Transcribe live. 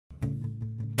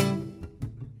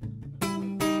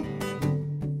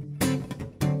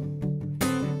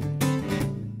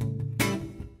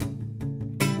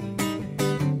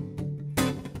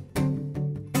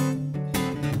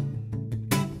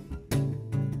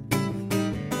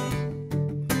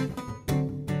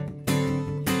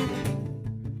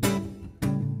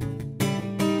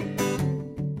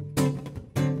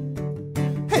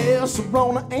girl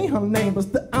Sharona ain't her name, but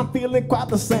still I'm feeling quite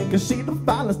the same, cause she the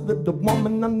finest little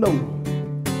woman I know.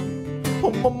 Oh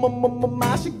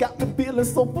my, she got me feeling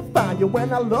so fine, yeah,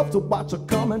 when I love to watch her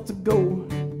come and to go.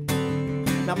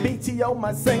 Now BTO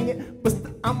might sing it, but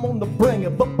still I'm on the bring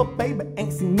it, but baby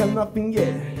ain't seen nothing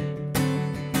yet.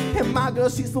 And my girl,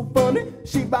 she's so funny,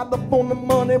 she bout up on the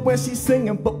money when she's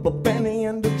singing, but Benny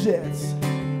and the Jets.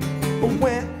 But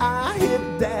when I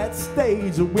hit that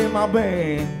stage with my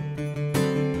band,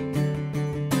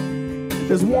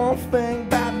 there's one thing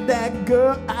about that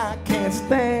girl I can't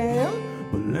stand.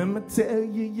 But let me tell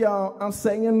you, y'all, I'm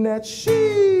saying that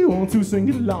she wants to sing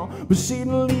along, but she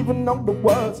don't even know the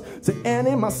words to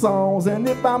any of my songs. And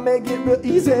if I make it real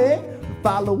easy,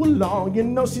 follow along, you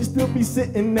know she still be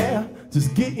sitting there,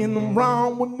 just getting them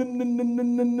wrong.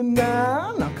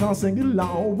 Now can't sing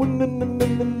along.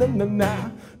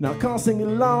 Now can't sing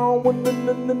along.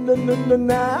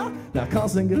 Now can't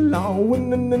sing along.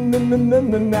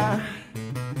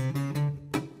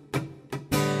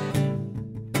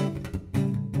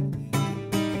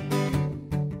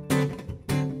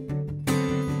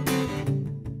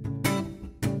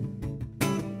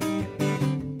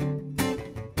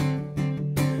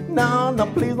 No,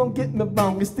 please don't get me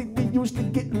wrong. You see, we used to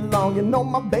get along. You know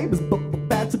my baby's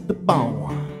bad to the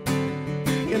bone.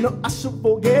 You know I should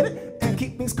forget it and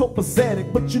keep things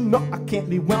copacetic, but you know I can't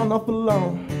leave well enough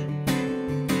alone.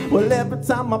 Well, every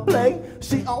time I play,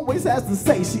 she always has to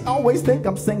say, she always think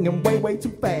I'm singing way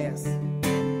too fast.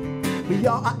 But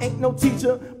y'all, I ain't no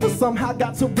teacher, but somehow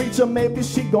got to reach her. Maybe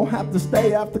she gon' have to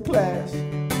stay after class.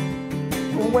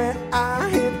 When I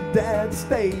hit that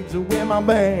stage with my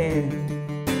band,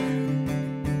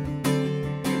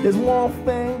 there's one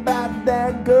thing about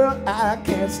that girl I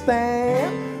can't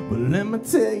stand. But let me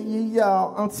tell you,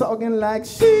 y'all, I'm talking like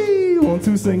she wants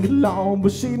to sing along,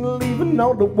 but she don't even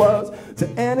know the words to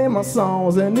any of my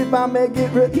songs. And if I make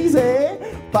it real easy,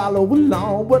 follow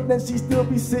along, but then she still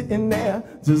be sitting there,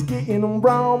 just getting them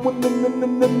wrong.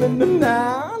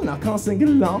 Now can't sing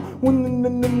along.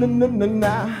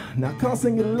 Now can't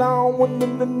sing along.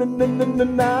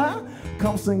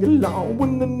 Can't sing along.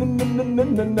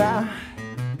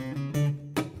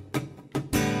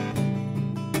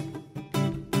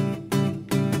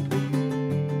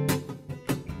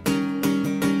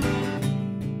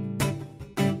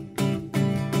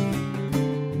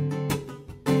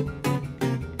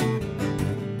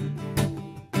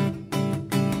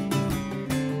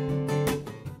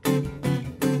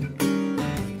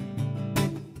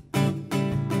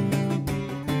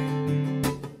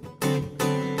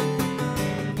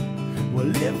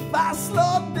 Well, if I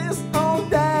slow this on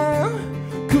down,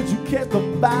 could you catch the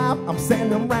vibe I'm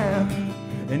sending around?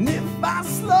 And if I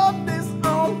slow this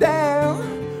on down,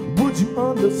 would you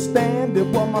understand it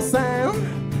was my sound?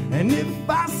 And if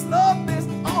I slow this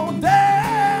on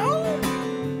down,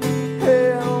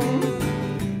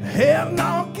 hell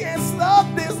no, can't slow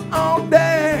this on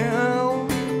down.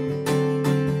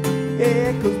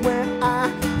 Yeah, cause when I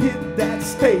hit that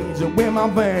stage with my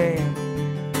band,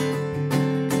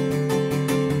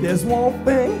 there's one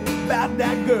thing about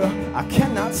that girl I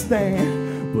cannot stand.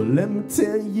 But let me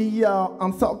tell you, y'all,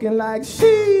 I'm talking like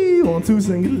she wants to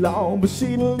sing along, but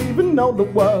she don't even know the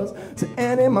words to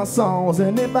any of my songs.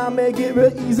 And if I make it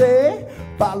real easy,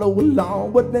 follow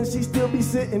along, but then she still be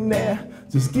sitting there,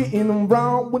 just getting them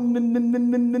wrong.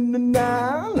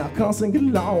 Now come sing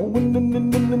along.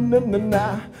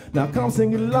 Now come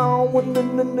sing along.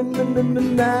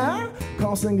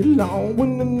 Come sing along.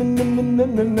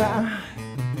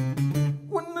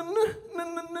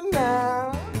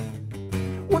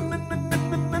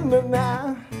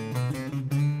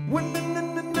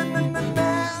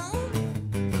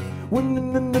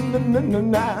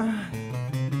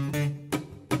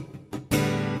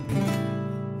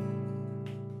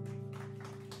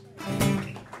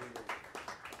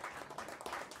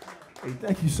 Hey,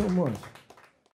 thank you so much.